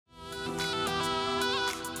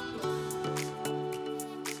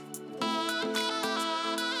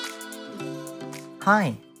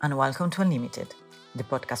Hi, and welcome to Unlimited, the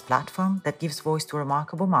podcast platform that gives voice to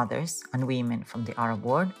remarkable mothers and women from the Arab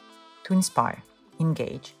world to inspire,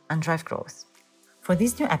 engage, and drive growth. For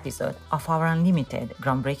this new episode of our Unlimited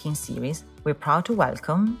groundbreaking series, we're proud to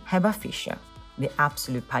welcome Heba Fisher, the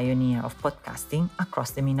absolute pioneer of podcasting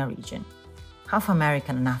across the MENA region. Half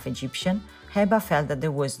American and half Egyptian, Heba felt that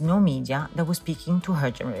there was no media that was speaking to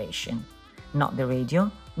her generation, not the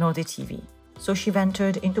radio nor the TV. So she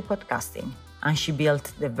ventured into podcasting, and she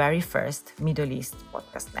built the very first Middle East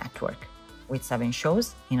podcast network, with 7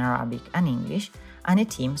 shows in Arabic and English and a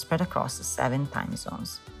team spread across 7 time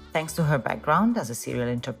zones. Thanks to her background as a serial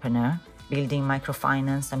entrepreneur, building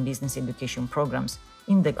microfinance and business education programs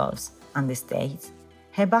in the Gulf and the States,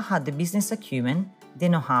 Heba had the business acumen, the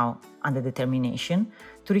know-how, and the determination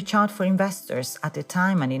to reach out for investors at a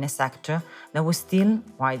time and in a sector that was still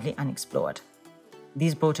widely unexplored.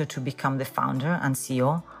 This brought her to become the founder and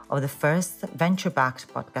CEO of the first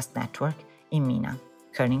venture-backed podcast network in MENA,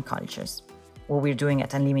 Kerning Cultures. What we're doing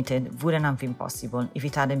at Unlimited wouldn't have been possible if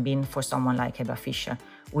it hadn't been for someone like Heba Fisher,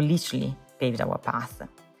 who literally paved our path.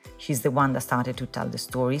 She's the one that started to tell the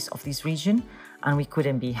stories of this region, and we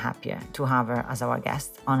couldn't be happier to have her as our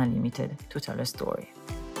guest on Unlimited to tell her story.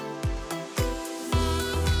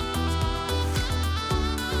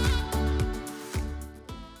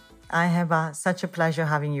 Hi, Heba. Such a pleasure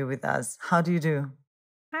having you with us. How do you do?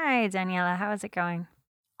 Hi, Daniela. How is it going?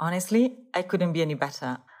 Honestly, I couldn't be any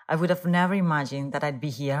better. I would have never imagined that I'd be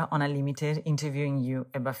here on Unlimited interviewing you,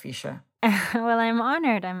 Heba Fisher. Well, I'm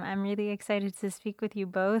honored. I'm really excited to speak with you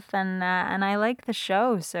both, and I like the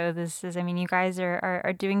show. So this is, you guys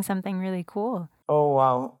are doing something really cool. Oh,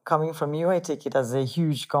 wow. Coming from you, I take it as a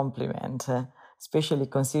huge compliment, especially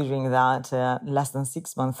considering that less than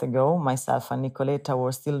 6 months ago, myself and Nicoletta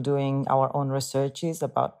were still doing our own researches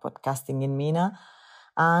about podcasting in MENA.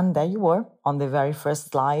 And there you were on the very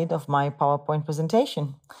first slide of my PowerPoint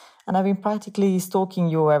presentation. And I've been practically stalking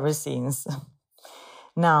you ever since.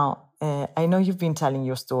 Now, I know you've been telling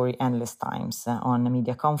your story endless times on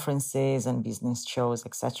media conferences and business shows,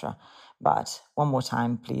 etc. But one more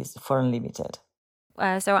time, please, for Unlimited.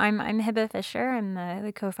 So I'm Heba Fisher. I'm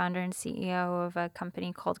the co-founder and CEO of a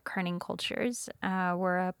company called Kerning Cultures.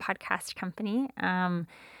 We're a podcast company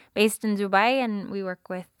based in Dubai, and we work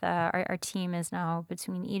with our team is now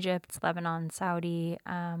between Egypt, Lebanon, Saudi,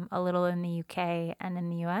 a little in the UK, and in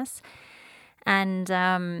the US. And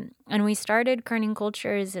we started Kerning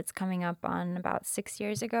Cultures. It's coming up on about 6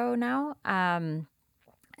 years ago now.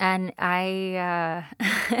 And I,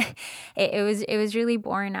 it was really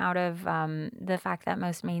born out of the fact that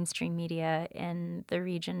most mainstream media in the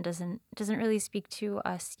region doesn't really speak to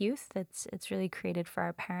us youth. It's really created for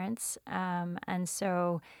our parents, and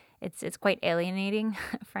so it's quite alienating,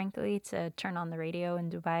 frankly, to turn on the radio in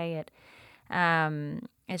Dubai.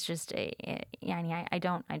 It's just, I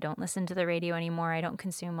don't listen to the radio anymore. I don't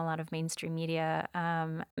consume a lot of mainstream media,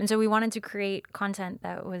 and so we wanted to create content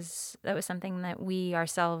that was something that we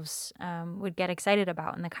ourselves would get excited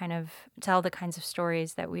about, and tell the kinds of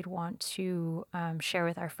stories that we'd want to share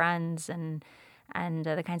with our friends, and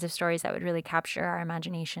the kinds of stories that would really capture our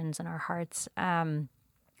imaginations and our hearts.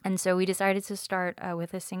 And so we decided to start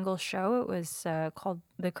with a single show. It was called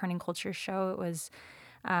the Kerning Culture Show. It was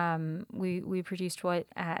we produced what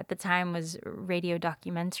at the time was radio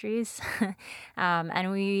documentaries,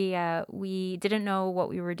 and we didn't know what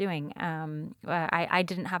we were doing. I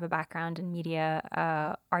didn't have a background in media.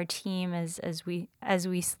 Our team, as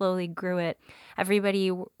we slowly grew it,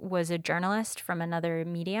 everybody was a journalist from another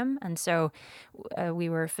medium, and so we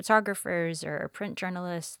were photographers or print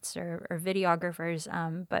journalists or videographers.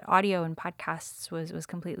 But audio and podcasts was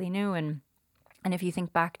completely new, and if you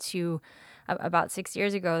think back to about 6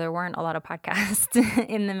 years ago, there weren't a lot of podcasts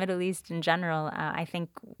in the Middle East in general. I think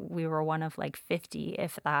we were one of like 50,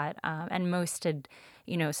 if that. And most had,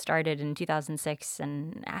 started in 2006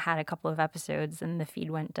 and had a couple of episodes, and the feed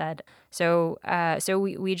went dead. So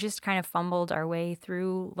we just kind of fumbled our way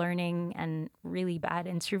through learning and really bad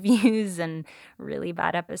interviews and really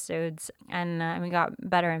bad episodes. And we got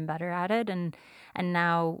better and better at it. And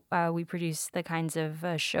now we produce the kinds of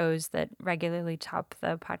shows that regularly top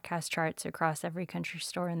the podcast charts across every country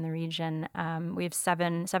store in the region. We have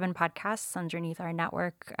seven podcasts underneath our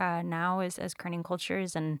network now as Kerning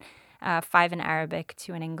Cultures, and 5 in Arabic,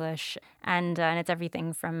 2 in English. And it's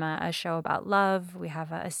everything from a show about love. We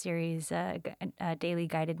have a series, a daily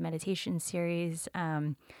guided meditation series.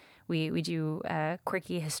 We do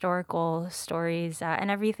quirky historical stories, and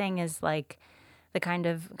everything is like the kind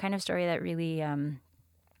of story that really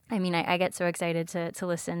I mean, I get so excited to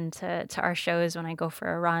listen to our shows when I go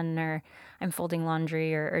for a run or I'm folding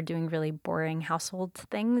laundry or doing really boring household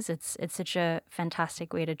things. It's such a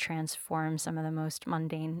fantastic way to transform some of the most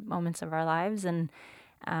mundane moments of our lives, and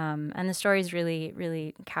the stories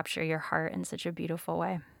really capture your heart in such a beautiful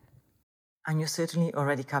way. And you certainly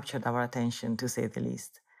already captured our attention, to say the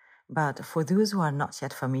least. But for those who are not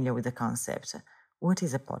yet familiar with the concept, what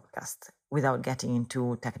is a podcast without getting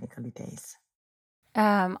into technical details?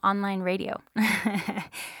 Online radio.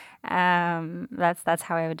 That's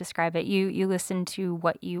how I would describe it. You listen to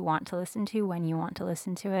what you want to listen to when you want to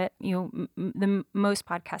listen to it. Most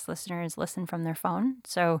podcast listeners listen from their phone,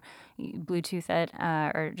 so you Bluetooth it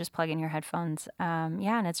or just plug in your headphones.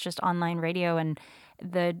 Yeah, and it's just online radio, and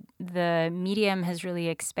the medium has really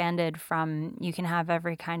expanded from you can have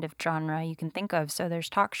every kind of genre you can think of. So there's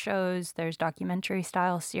talk shows, there's documentary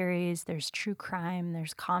style series, there's true crime,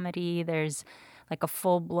 there's comedy, there's like a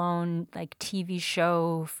full-blown like TV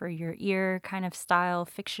show for your ear kind of style,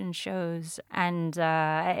 fiction shows, and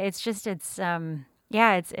it's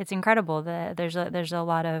incredible. There's a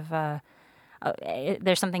lot of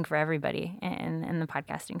there's something for everybody in the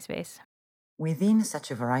podcasting space. Within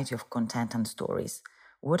such a variety of content and stories,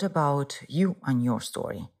 what about you and your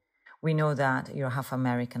story? We know that you're half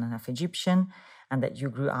American and half Egyptian, and that you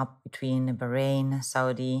grew up between Bahrain,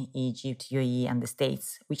 Saudi, Egypt, UAE, and the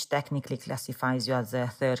States, which technically classifies you as a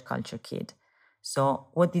third culture kid. So,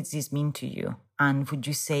 what did this mean to you? And would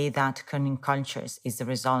you say that Kerning Cultures is the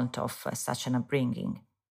result of such an upbringing?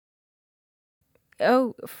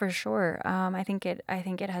 Oh, for sure. I think it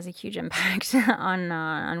has a huge impact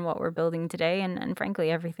on what we're building today, and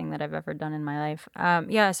frankly everything that I've ever done in my life.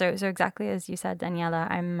 Yeah. So exactly as you said, Daniela,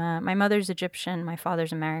 my mother's Egyptian, my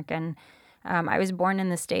father's American. I was born in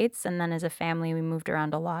the States, and then as a family we moved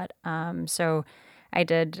around a lot. So I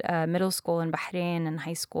did middle school in Bahrain and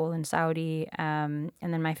high school in Saudi, and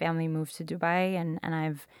then my family moved to Dubai, and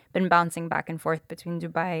I've been bouncing back and forth between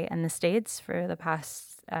Dubai and the States for the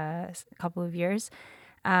past couple of years,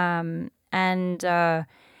 and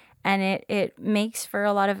it makes for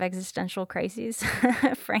a lot of existential crises.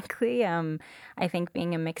 Frankly, I think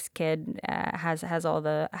being a mixed kid has all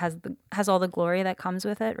the glory that comes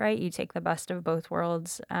with it, right? You take the best of both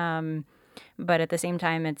worlds, but at the same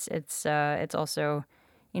time, it's also,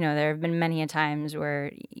 there have been many a times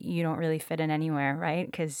where you don't really fit in anywhere, right?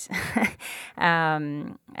 Because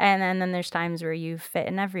and then there's times where you fit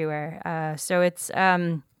in everywhere. So it's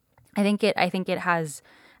I think it has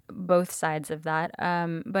both sides of that.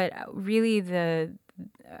 But really, the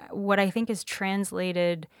what I think is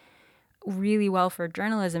translated really well for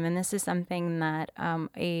journalism, and this is something that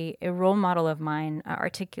a role model of mine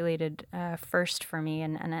articulated first for me,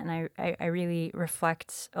 and I really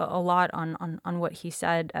reflect a lot on what he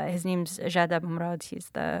said. His name's Jad Abumrad.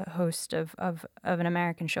 He's the host of an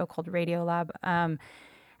American show called Radio Lab,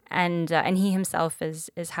 and he himself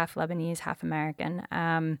is half Lebanese, half American.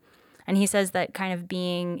 And he says that kind of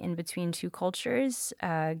being in between two cultures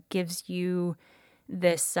gives you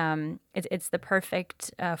this it's the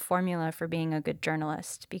perfect formula for being a good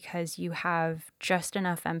journalist, because you have just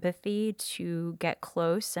enough empathy to get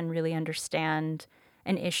close and really understand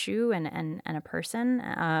an issue and a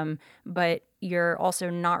person, but you're also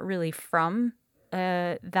not really from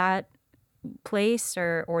that place,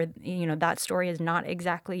 or that story is not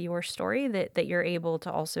exactly your story, that you're able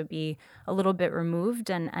to also be a little bit removed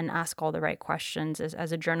and ask all the right questions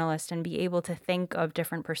as a journalist, and be able to think of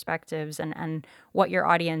different perspectives and what your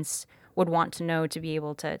audience would want to know, to be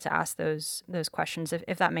able to ask those questions,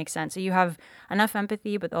 if that makes sense. So you have enough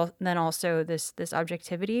empathy, but then also this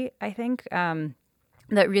objectivity, I think,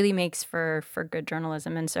 that really makes for good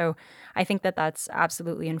journalism. And so I think that that's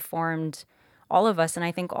absolutely informed all of us. And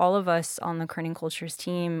I think all of us on the Kerning Cultures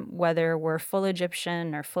team, whether we're full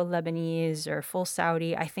Egyptian or full Lebanese or full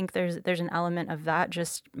Saudi, I think there's an element of that,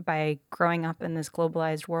 just by growing up in this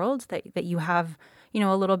globalized world, that you have,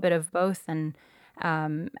 a little bit of both. And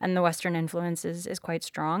the Western influence is quite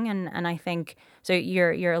strong. And I think so.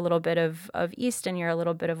 You're a little bit of East, and you're a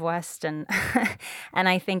little bit of West, and and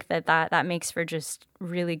I think that makes for just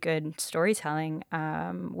really good storytelling,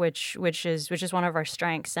 which is one of our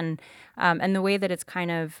strengths, and the way that it's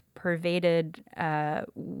kind of pervaded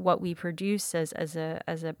what we produce as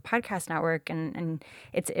a podcast network, and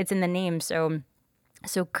it's in the name. So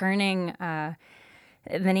Kerning.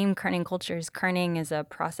 The name Kerning Cultures, kerning is a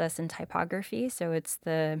process in typography. So it's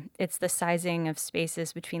the sizing of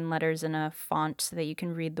spaces between letters in a font, so that you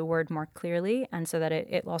can read the word more clearly, and so that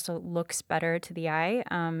it also looks better to the eye.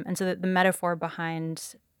 And so that the metaphor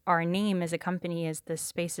behind our name as a company is the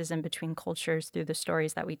spaces in between cultures through the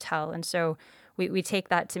stories that we tell. And so we take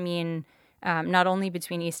that to mean not only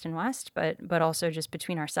between East and West, but also just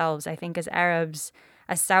between ourselves. I think as Arabs,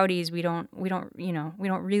 as Saudis, we don't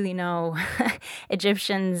really know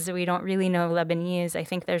Egyptians. We don't really know Lebanese. I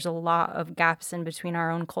think there's a lot of gaps in between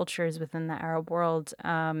our own cultures within the Arab world.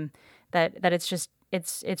 That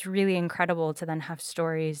it's really incredible to then have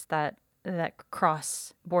stories that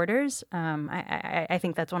cross borders. I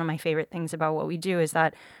think that's one of my favorite things about what we do is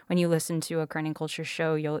that when you listen to a Kerning Culture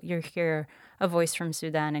show, you'll hear a voice from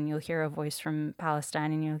Sudan, and you'll hear a voice from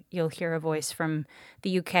Palestine, and you'll hear a voice from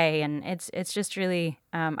the UK, and it's just really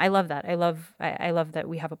I love that. I love that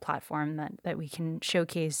we have a platform that we can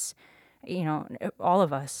showcase, all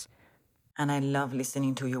of us. And I love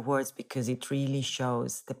listening to your words because it really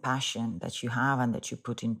shows the passion that you have and that you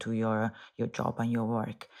put into your job and your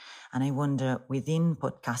work. And I wonder, within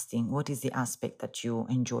podcasting, what is the aspect that you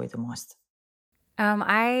enjoy the most?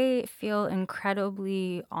 I feel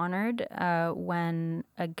incredibly honored when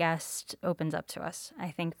a guest opens up to us.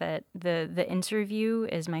 I think that the interview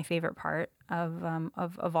is my favorite part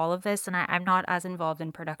of all of this, and I'm not as involved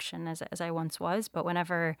in production as I once was. But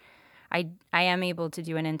whenever I am able to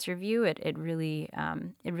do an interview, it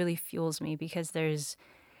really fuels me because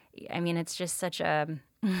it's just such a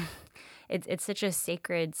it's such a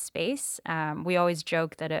sacred space. We always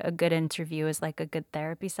joke that a good interview is like a good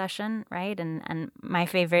therapy session, right? And my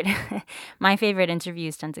favorite my favorite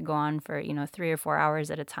interviews tend to go on for 3 or 4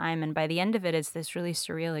 hours at a time, and by the end of it, it's this really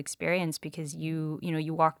surreal experience because you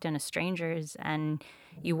walked in as strangers and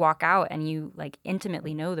you walk out and you like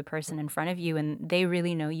intimately know the person in front of you, and they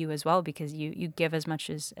really know you as well because you give as much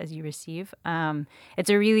as you receive. It's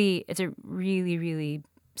a really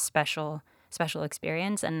special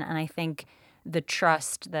experience. And I think the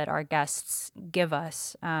trust that our guests give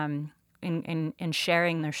us in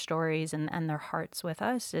sharing their stories and their hearts with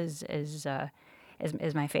us is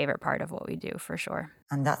my favorite part of what we do, for sure.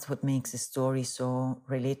 And that's what makes a story so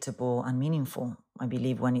relatable and meaningful, I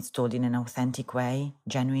believe, when it's told in an authentic way,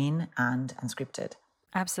 genuine and unscripted.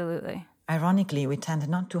 Absolutely. Ironically, we tend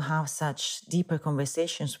not to have such deeper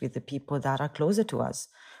conversations with the people that are closer to us,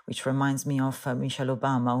 which reminds me of Michelle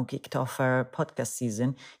Obama, who kicked off her podcast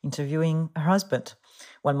season interviewing her husband.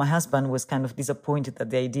 Well, my husband was kind of disappointed that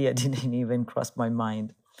the idea didn't even cross my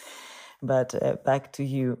mind. But back to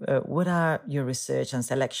you. What are your research and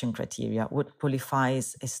selection criteria? What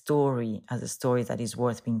qualifies a story as a story that is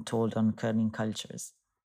worth being told on Kerning Cultures?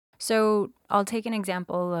 So I'll take an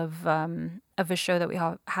example of a show that we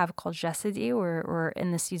have called Jasidi. We're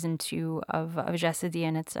in the season 2 of Jasidi,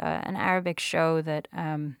 and it's an Arabic show that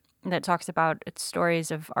talks about its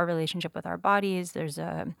stories of our relationship with our bodies. There's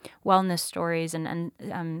wellness stories, and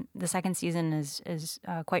the second season is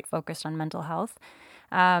quite focused on mental health.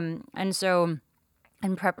 And so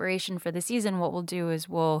in preparation for the season, what we'll do is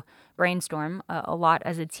we'll brainstorm a lot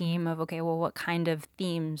as a team of, okay, well, what kind of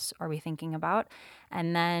themes are we thinking about?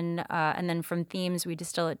 And then from themes, we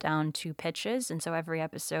distill it down to pitches. And so every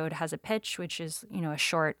episode has a pitch, which is, a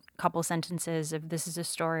short couple sentences of this is a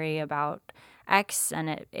story about X,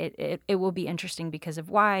 and it will be interesting because of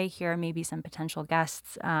Y. Here are maybe some potential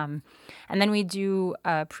guests. And then we do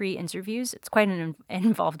pre-interviews. It's quite an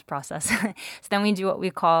involved process. So then we do what we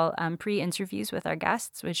call pre-interviews with our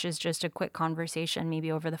guests, which is just a quick conversation, maybe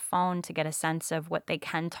over the phone, to get a sense of what they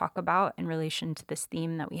can talk about in relation to this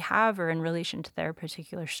theme that we have or in relation to their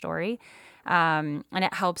particular story. And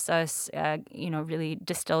it helps us, really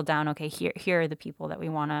distill down, okay, here are the people that we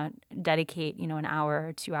want to dedicate, an hour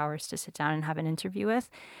or 2 hours to sit down and have an interview with.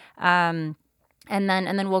 And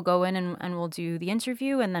then we'll go in and we'll do the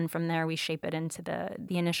interview, and then from there we shape it into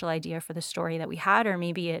the initial idea for the story that we had, or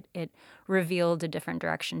maybe it revealed a different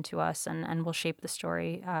direction to us, and we'll shape the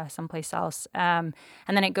story someplace else. And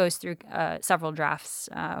then it goes through several drafts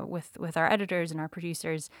with our editors and our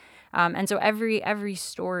producers. And so every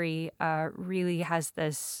story really has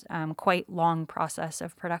this quite long process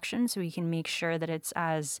of production, so we can make sure that it's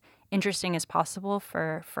as interesting as possible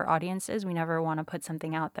for audiences. We never want to put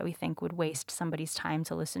something out that we think would waste somebody's time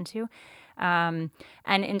to listen to. And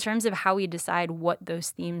in terms of how we decide what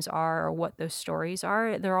those themes are or what those stories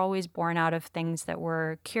are, they're always born out of things that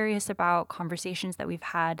we're curious about, conversations that we've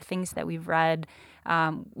had, things that we've read.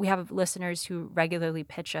 We have listeners who regularly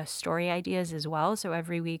pitch us story ideas as well. So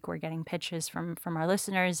every week we're getting pitches from our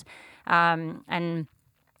listeners. And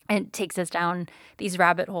it takes us down these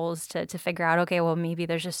rabbit holes to figure out, okay, well, maybe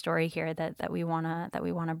there's a story here that we wanna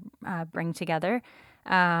bring together.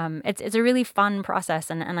 It's a really fun process,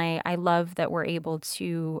 and I love that we're able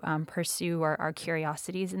to pursue our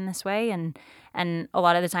curiosities in this way. And a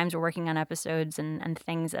lot of the times we're working on episodes and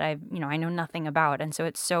things that I know nothing about, and so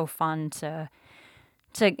it's so fun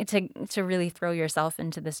to really throw yourself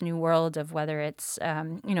into this new world of whether it's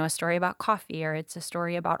a story about coffee or it's a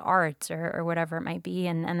story about art or whatever it might be,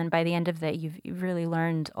 and then by the end of it, you've really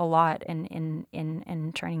learned a lot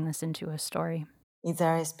in turning this into a story. Is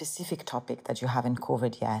there a specific topic that you haven't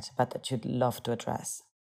covered yet, but that you'd love to address?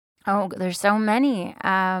 Oh, there's so many.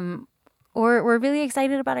 We're really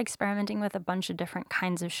excited about experimenting with a bunch of different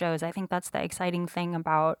kinds of shows. I think that's the exciting thing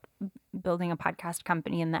about building a podcast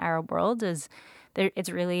company in the Arab world is it's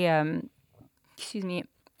really excuse me,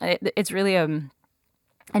 it's really an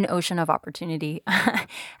ocean of opportunity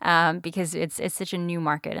because it's such a new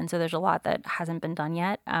market, and so there's a lot that hasn't been done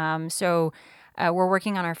yet. We're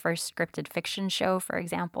working on our first scripted fiction show, for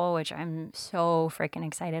example, which I'm so freaking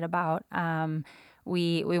excited about.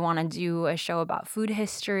 We want to do a show about food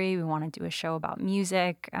history. We want to do a show about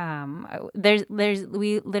music.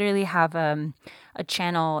 We literally have a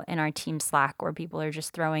channel in our team Slack where people are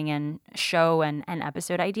just throwing in show and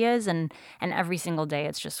episode ideas, and every single day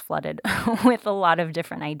it's just flooded with a lot of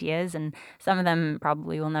different ideas, and some of them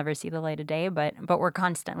probably will never see the light of day, but we're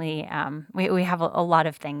constantly we have a lot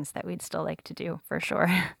of things that we'd still like to do for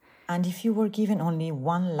sure. And if you were given only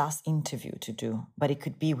one last interview to do, but it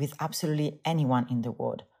could be with absolutely anyone in the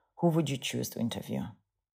world, who would you choose to interview?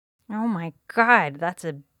 Oh my God, that's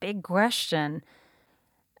a big question.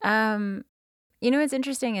 It's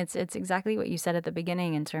interesting. It's exactly what you said at the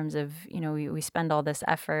beginning in terms of, we spend all this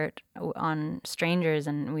effort on strangers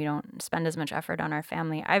and we don't spend as much effort on our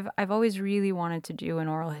family. I've always really wanted to do an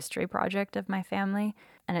oral history project of my family,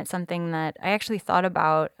 and it's something that I actually thought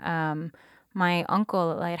about. My uncle,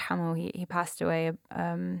 Allah yarhamu, he passed away.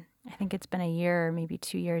 I think it's been a year or maybe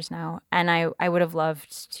 2 years now, and I would have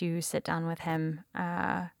loved to sit down with him.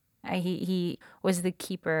 He was the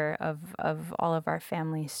keeper of all of our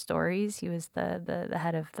family stories. He was the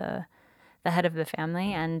head of the head of the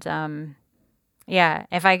family, and yeah,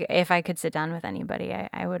 if I could sit down with anybody,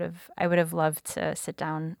 I would have loved to sit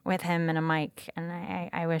down with him and a mic, and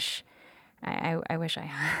I wish I wish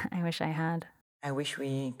I wish I had. I wish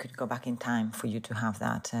we could go back in time for you to have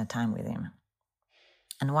that time with him.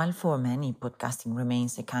 And while for many podcasting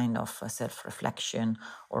remains a kind of self-reflection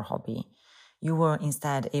or hobby, you were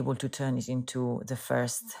instead able to turn it into the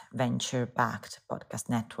first venture-backed podcast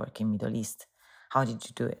network in Middle East. How did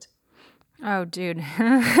you do it? Oh, dude.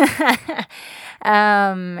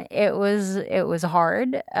 It was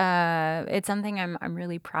hard. It's something I'm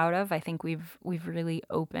really proud of. I think we've really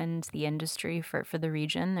opened the industry for the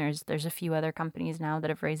region. There's a few other companies now that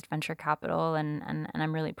have raised venture capital, and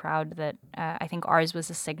I'm really proud that I think ours was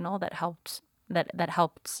a signal that helped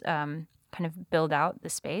kind of build out the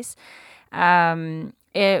space.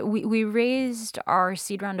 We raised our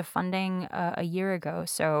seed round of funding a year ago,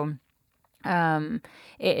 so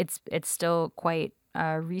it's still quite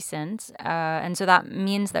recent, and so that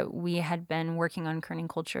means that we had been working on Kerning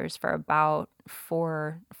Cultures for about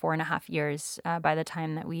 4.5 years by the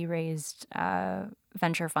time that we raised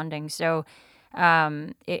venture funding. So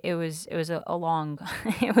it was a long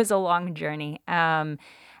it was a long journey. And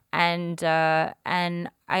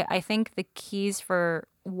I think the keys for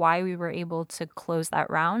why we were able to close that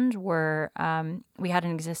round were we had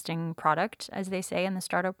an existing product, as they say in the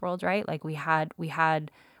startup world, right? Like we had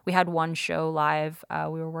one show live.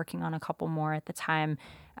 We were working on a couple more at the time.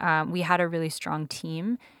 We had a really strong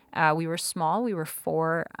team. We were small. We were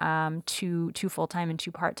four, two full time and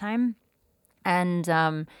two part time, and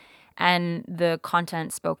the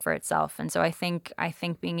content spoke for itself. And so I think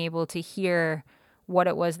being able to hear what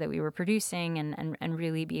it was that we were producing and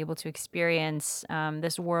really be able to experience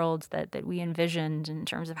this world that we envisioned in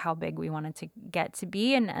terms of how big we wanted to get to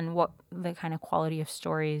be, and what the kind of quality of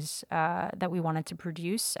stories that we wanted to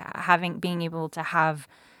produce. Being able to have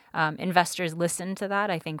investors listen to that,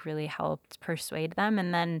 I think really helped persuade them.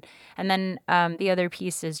 And then the other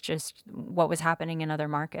piece is just what was happening in other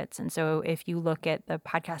markets. And so if you look at the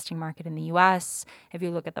podcasting market in the US, if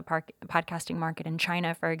you look at the podcasting market in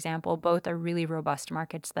China, for example, both are really robust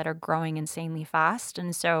markets that are growing insanely fast.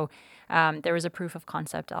 And so there was a proof of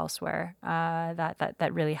concept elsewhere that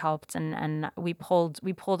really helped. And we pulled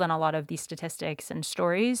on a lot of these statistics and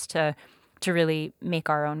stories to really make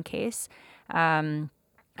our own case.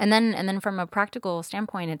 And then from a practical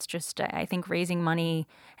standpoint, it's just, I think, raising money,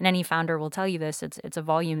 and any founder will tell you this, it's a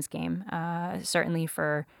volumes game. Certainly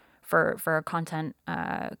for a content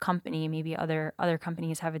company, maybe other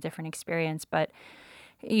companies have a different experience, but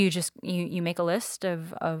you make a list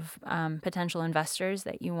of potential investors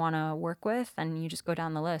that you want to work with, and you just go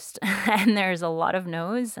down the list. And there's a lot of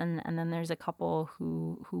no's, and then there's a couple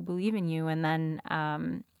who believe in you, and then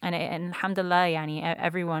and alhamdulillah, yani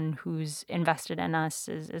everyone who's invested in us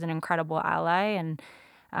is an incredible ally, and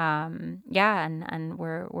yeah, and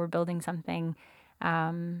we're building something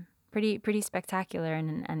pretty spectacular,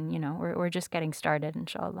 and we're just getting started,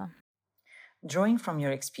 inshallah. Drawing from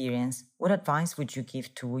your experience, what advice would you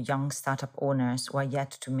give to young startup owners who are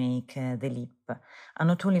yet to make the leap? And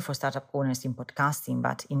not only for startup owners in podcasting,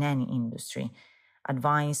 but in any industry.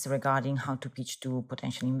 Advice regarding how to pitch to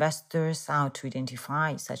potential investors, how to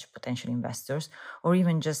identify such potential investors, or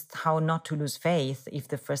even just how not to lose faith if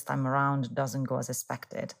the first time around doesn't go as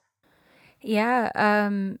expected. Yeah.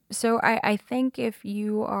 So I think if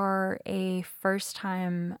you are a first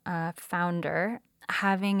time founder,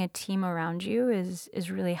 having a team around you is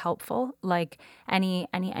really helpful. Like any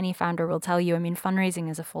founder will tell you, I mean, fundraising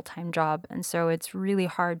is a full-time job, and so it's really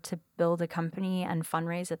hard to build a company and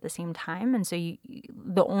fundraise at the same time. And so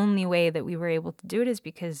the only way that we were able to do it is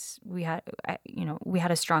because we had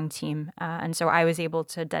a strong team, and so I was able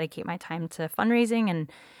to dedicate my time to fundraising,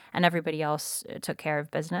 and everybody else took care of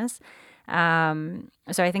business.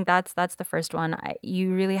 So I think that's the first one.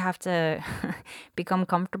 You really have to become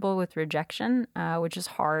comfortable with rejection, which is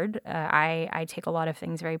hard. I take a lot of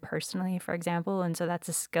things very personally, for example, and so that's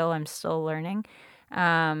a skill I'm still learning.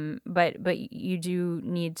 But you do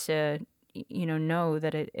need to know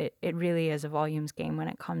that it really is a volumes game when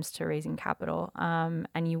it comes to raising capital.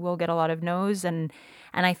 And you will get a lot of no's, and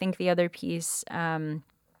I think the other piece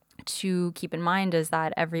to keep in mind is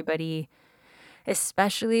that everybody,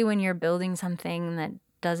 especially when you're building something that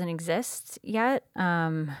doesn't exist yet,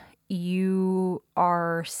 you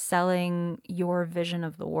are selling your vision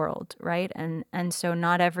of the world, right? And so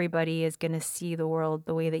not everybody is going to see the world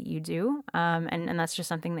the way that you do, and that's just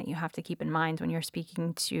something that you have to keep in mind when you're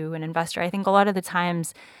speaking to an investor. I think a lot of the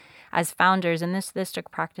times, as founders, and this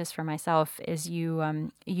took practice for myself, is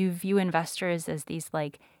you view investors as these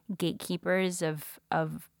like gatekeepers of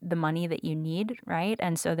the money that you need, right?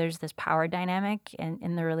 And so there's this power dynamic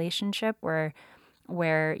in the relationship where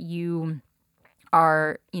you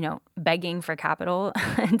are, begging for capital,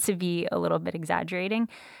 to be a little bit exaggerating,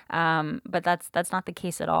 but that's not the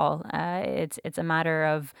case at all. It's a matter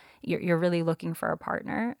of you're really looking for a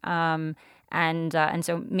partner, and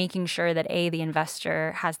so making sure that the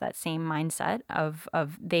investor has that same mindset of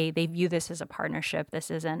they view this as a partnership.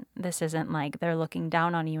 This isn't like they're looking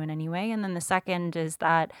down on you in any way. And then the second is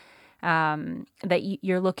that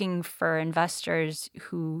you're looking for investors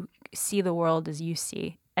who see the world as you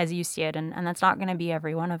see it, and that's not going to be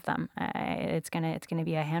every one of them. It's gonna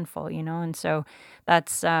be a handful, and so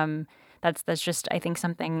that's just, I think,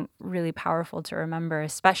 something really powerful to remember,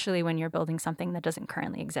 especially when you're building something that doesn't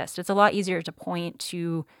currently exist. It's a lot easier to point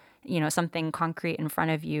to something concrete in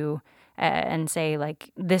front of you, and say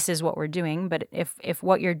like, this is what we're doing. But if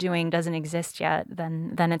what you're doing doesn't exist yet,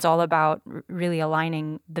 then it's all about really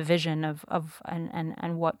aligning the vision of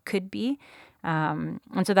and what could be. And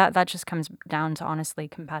so that just comes down to, honestly,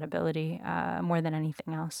 compatibility, more than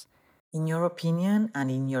anything else. In your opinion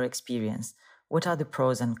and in your experience, what are the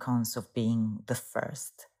pros and cons of being the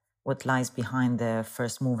first? What lies behind the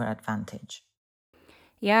first mover advantage?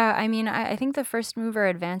 Yeah, I mean, I think the first mover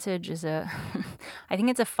advantage is I think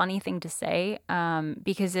it's a funny thing to say,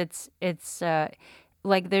 because it's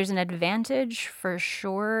like there's an advantage for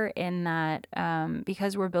sure in that,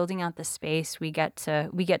 because we're building out the space, we get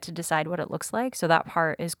to decide what it looks like. So that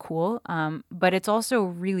part is cool. But it's also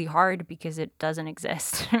really hard because it doesn't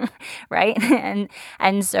exist, right?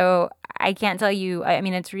 And so I can't tell you. I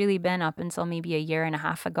mean, it's really been up until maybe a year and a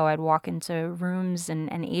half ago. I'd walk into rooms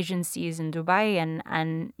and agencies in Dubai,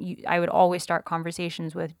 and I would always start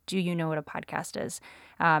conversations with, "Do you know what a podcast is?"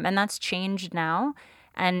 And that's changed now.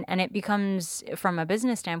 And it becomes, from a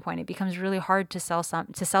business standpoint, it becomes really hard to sell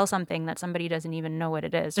something that somebody doesn't even know what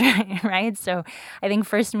it is, right? So I think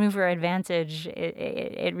first mover advantage,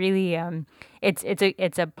 it really,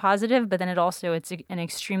 it's a positive, but then it's an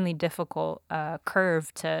extremely difficult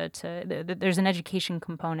curve there's an education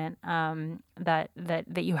component, that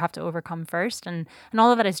you have to overcome first, and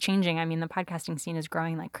all of that is changing. I mean, the podcasting scene is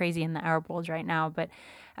growing like crazy in the Arab world right now, but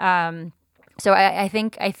so I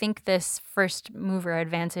think this first mover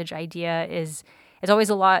advantage idea is always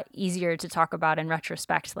a lot easier to talk about in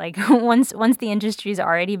retrospect. Like once the industry's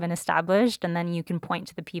already been established, and then you can point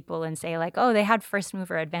to the people and say like, oh, they had first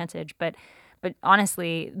mover advantage, but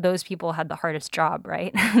honestly, those people had the hardest job,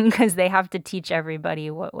 right? Because they have to teach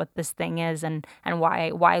everybody what this thing is, and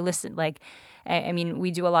why listen. Like, I mean,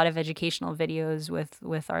 we do a lot of educational videos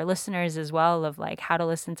with our listeners as well of like how to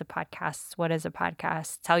listen to podcasts, what is a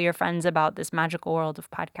podcast, tell your friends about this magical world of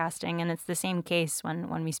podcasting. And it's the same case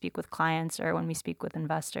when we speak with clients or when we speak with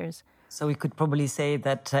investors. So we could probably say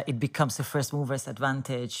that it becomes a first mover's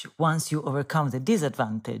advantage once you overcome the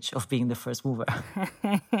disadvantage of being the first mover.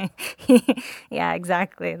 Yeah,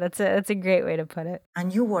 exactly. That's a great way to put it.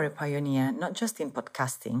 And you were a pioneer, not just in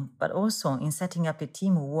podcasting, but also in setting up a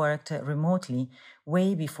team who worked remotely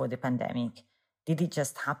way before the pandemic. Did it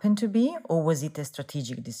just happen to be, or was it a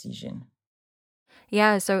strategic decision?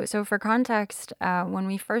 Yeah, so for context, when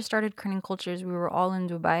we first started Kerning Cultures, we were all in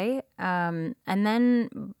Dubai, and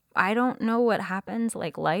then I don't know what happened,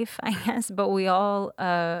 like life, I guess, but we all,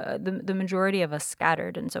 the majority of us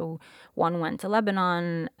scattered, and so one went to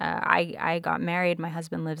Lebanon. I got married. My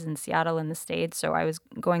husband lives in Seattle in the States, so I was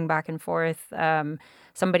going back and forth.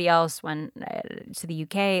 Somebody else went to the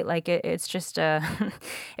UK. Like it's just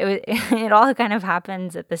it all kind of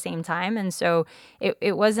happens at the same time, and so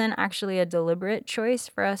it wasn't actually a deliberate choice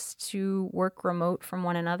for us to work remote from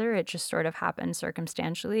one another. It just sort of happened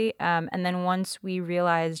circumstantially. And then once we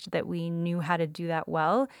realized that we knew how to do that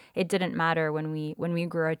well, it didn't matter when we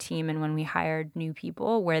grew our team and when we hired new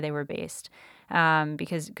people where they were based.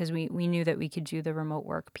 Because we knew that we could do the remote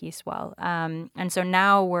work piece well. And so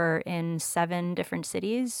now we're in 7 different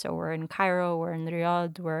cities. So we're in Cairo, we're in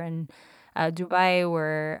Riyadh, we're in Dubai,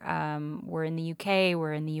 we're in the UK,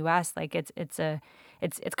 we're in the US. Like it's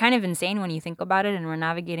kind of insane when you think about it, and we're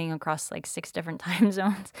navigating across like 6 different time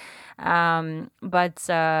zones.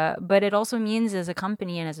 But it also means as a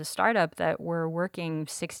company and as a startup that we're working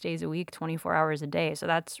 6 days a week, 24 hours a day. So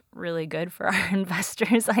that's really good for our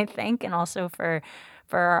investors, I think, and also for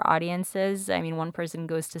our audiences. I mean, one person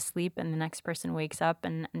goes to sleep and the next person wakes up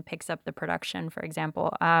and picks up the production, for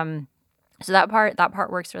example. So that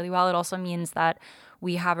part works really well. It also means that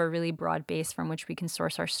we have a really broad base from which we can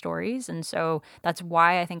source our stories, and so that's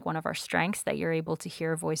why I think one of our strengths that you're able to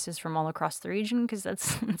hear voices from all across the region, because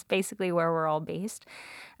that's basically where we're all based.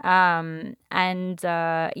 And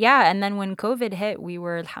then when COVID hit, we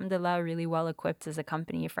were alhamdulillah really well equipped as a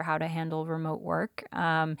company for how to handle remote work.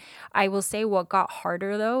 I will say what got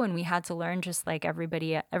harder though, and we had to learn just like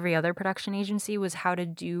every other production agency, was how to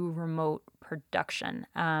do remote production,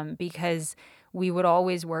 because we would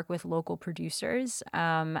always work with local producers.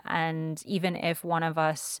 And even if one of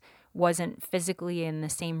us wasn't physically in the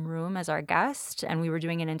same room as our guest and we were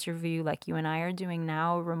doing an interview like you and I are doing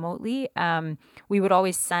now remotely, we would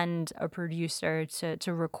always send a producer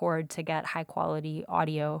to record to get high quality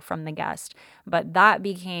audio from the guest. But that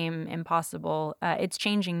became impossible. It's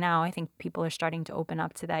changing now. I think people are starting to open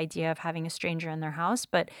up to the idea of having a stranger in their house,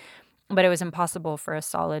 but it was impossible for a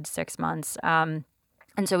solid 6 months.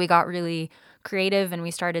 And so we got really creative and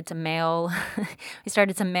we started to mail we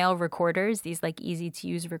started to mail recorders, these like easy to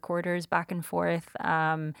use recorders back and forth.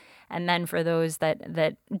 And then for those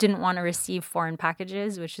that didn't want to receive foreign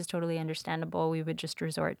packages, which is totally understandable, we would just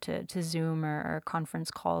resort to Zoom or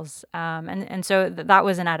conference calls. And so that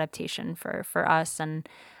was an adaptation for us. And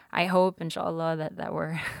I hope, inshallah, that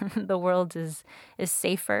we're the world is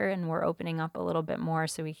safer and we're opening up a little bit more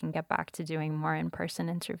so we can get back to doing more in-person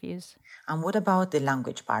interviews. And what about the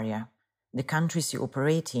language barrier? The countries you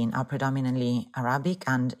operate in are predominantly Arabic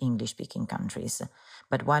and English-speaking countries.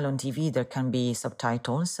 But while on TV there can be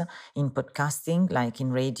subtitles, in podcasting, like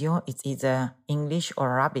in radio, it's either English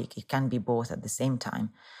or Arabic. It can be both at the same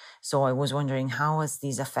time. So I was wondering, how has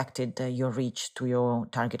this affected your reach to your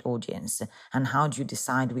target audience? And how do you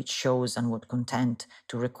decide which shows and what content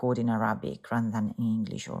to record in Arabic rather than in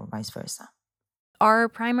English or vice versa? Our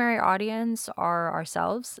primary audience are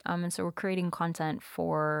ourselves, and so we're creating content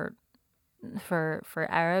for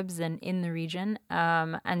Arabs and in the region.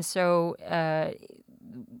 And so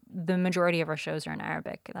the majority of our shows are in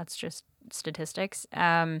Arabic. That's just statistics.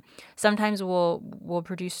 Sometimes we'll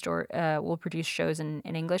produce shows in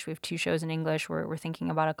English. We have 2 shows in English. We're thinking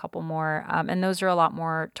about a couple more, and those are a lot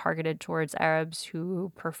more targeted towards Arabs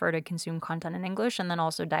who prefer to consume content in English, and then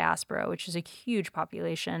also diaspora, which is a huge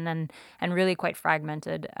population and really quite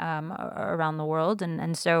fragmented around the world.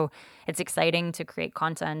 And so it's exciting to create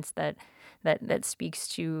content that speaks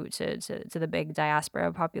to the big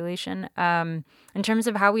diaspora population. In terms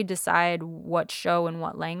of how we decide what show and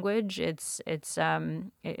what language, it's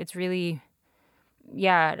really,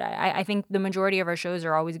 yeah. I think the majority of our shows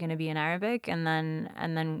are always going to be in Arabic, and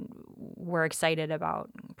then we're excited about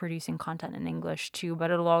producing content in English too.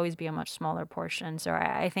 But it'll always be a much smaller portion. So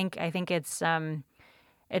I think it's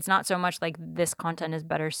not so much like this content is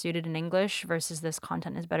better suited in English versus this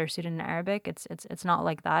content is better suited in Arabic. It's not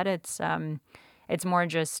like that. It's more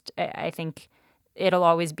just, I think it'll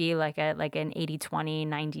always be like an 80-20,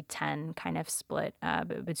 90-10 kind of split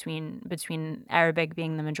between Arabic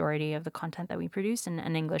being the majority of the content that we produce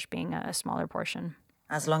and English being a smaller portion.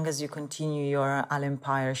 As long as you continue your Al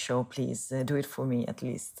Empire show, please do it for me at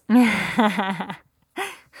least.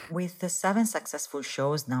 With the 7 successful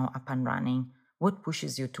shows now up and running, what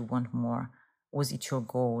pushes you to want more? Was it your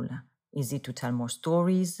goal? Is it to tell more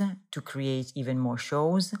stories, to create even more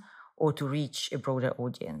shows, or to reach a broader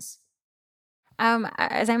audience?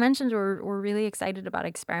 As I mentioned, we're really excited about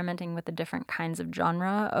experimenting with the different kinds of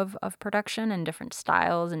genre of production and different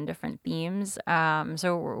styles and different themes.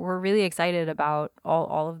 So we're really excited about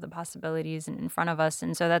all of the possibilities in front of us,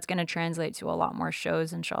 and so that's going to translate to a lot more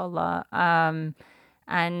shows, inshallah.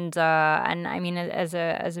 And I mean, as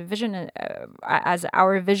a vision, as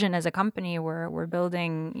our vision as a company, we're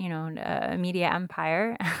building, a media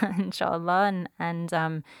empire, inshallah,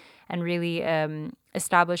 and really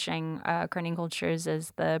establishing Kerning Cultures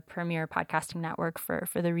as the premier podcasting network for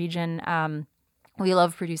the region. We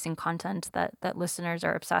love producing content that listeners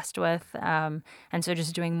are obsessed with, and so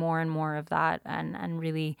just doing more and more of that, and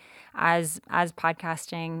really, as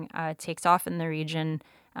podcasting takes off in the region,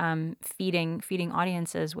 feeding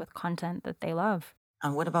audiences with content that they love.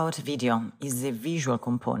 And what about video? Is the visual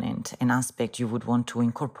component an aspect you would want to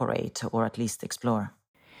incorporate or at least explore?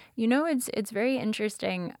 It's very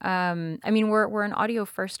interesting. I mean, we're an audio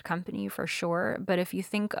first company for sure, but if you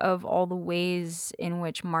think of all the ways in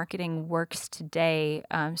which marketing works today,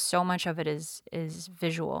 so much of it is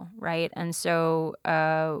visual, right? And so,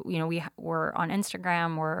 we're on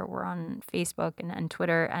Instagram, we're on Facebook and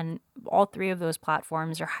Twitter, and all 3 of those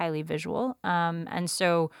platforms are highly visual. And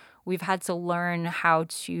so we've had to learn how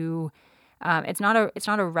to. It's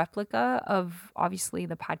not a replica of obviously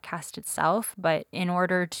the podcast itself, but in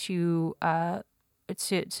order to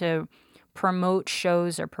promote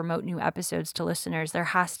shows or promote new episodes to listeners, there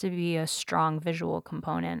has to be a strong visual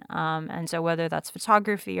component. And so whether that's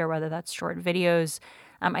photography or whether that's short videos,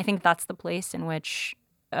 I think that's the place in which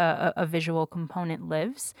a visual component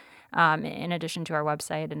lives. In addition to our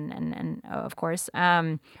website and of course,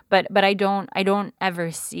 but I don't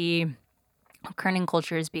ever see Kerning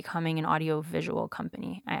Cultures becoming an audio-visual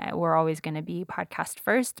company. We're always going to be podcast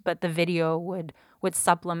first, but the video would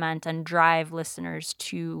supplement and drive listeners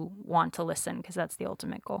to want to listen, because that's the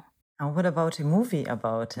ultimate goal. And what about a movie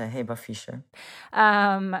about Heba Fischer?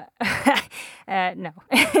 No.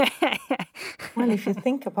 Well, if you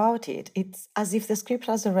think about it, it's as if the script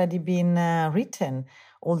has already been written.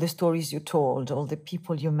 All the stories you told, all the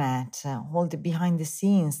people you met, all the behind the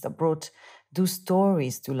scenes that brought those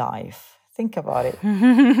stories to life. Think about it.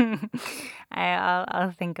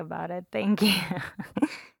 I'll think about it. Thank you.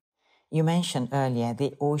 You mentioned earlier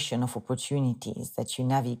the ocean of opportunities that you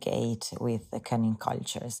navigate with the Kerning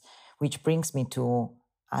Cultures, which brings me to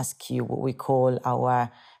ask you what we call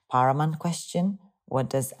our paramount question. What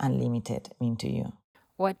does unlimited mean to you?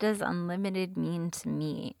 What does unlimited mean to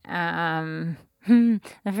me? The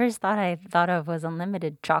first thought I thought of was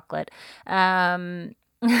unlimited chocolate.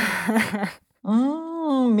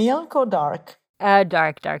 Milk or dark?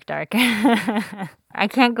 Dark. I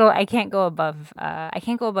can't go above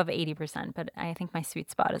 80%, but I think my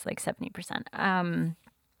sweet spot is like 70%.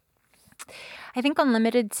 I think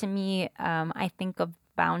unlimited to me, I think of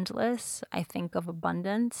boundless, I think of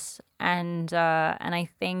abundance, and I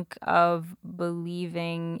think of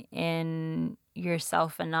believing in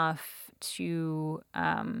yourself enough to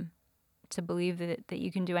believe that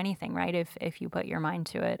you can do anything, right? If you put your mind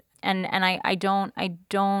to it. And I don't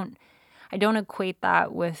equate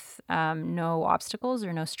that with no obstacles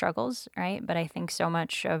or no struggles, right? But I think so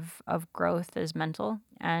much of growth is mental,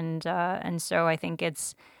 and so I think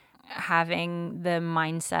it's having the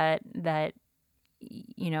mindset that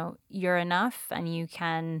you're enough, and you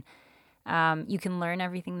can learn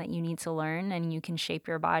everything that you need to learn, and you can shape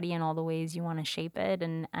your body in all the ways you want to shape it,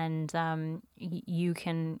 and you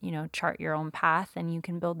can chart your own path, and you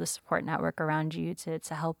can build the support network around you to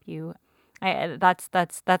help you. That's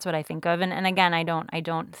what I think of, and again, I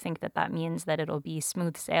don't think that means that it'll be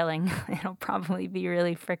smooth sailing. It'll probably be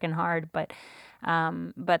really freaking hard, but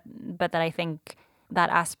that I think that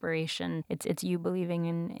aspiration, it's you believing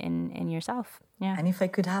in yourself. Yeah. And if I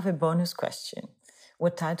could have a bonus question,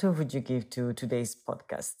 what title would you give to today's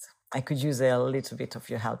podcast? I could use a little bit of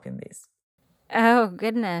your help in this. Oh,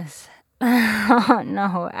 goodness.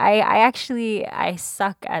 No, I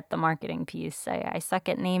suck at the marketing piece. I suck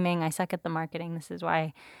at naming. I suck at the marketing. This is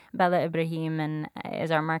why Bella Ibrahim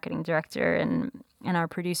is our marketing director, and our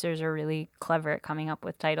producers are really clever at coming up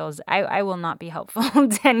with titles. I will not be helpful,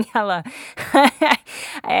 Daniela.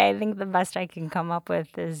 I think the best I can come up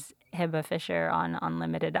with is Hiba Fisher on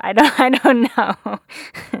Unlimited. I don't know.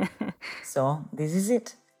 So this is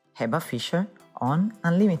it. Hiba Fisher on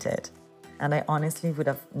Unlimited. And I honestly would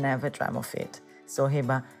have never dreamt of it. So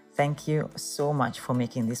Hiba, thank you so much for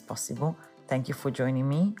making this possible. Thank you for joining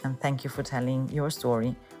me, and thank you for telling your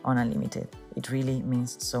story on Unlimited. It really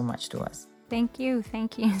means so much to us. Thank you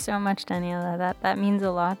so much, Daniela. That means a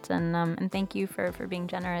lot, and thank you for being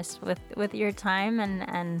generous with your time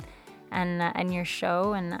and your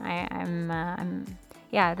show. And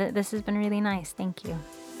this has been really nice. Thank you.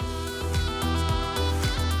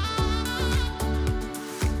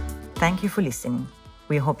 Thank you for listening.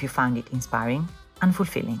 We hope you found it inspiring and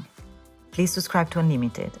fulfilling. Please subscribe to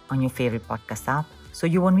Unlimited on your favorite podcast app so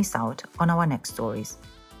you won't miss out on our next stories.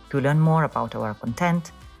 To learn more about our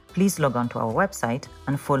content, please log on to our website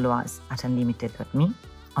and follow us at unlimited.me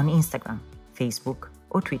on Instagram, Facebook,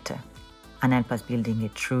 or Twitter, and help us building a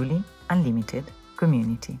truly unlimited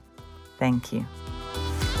community. Thank you.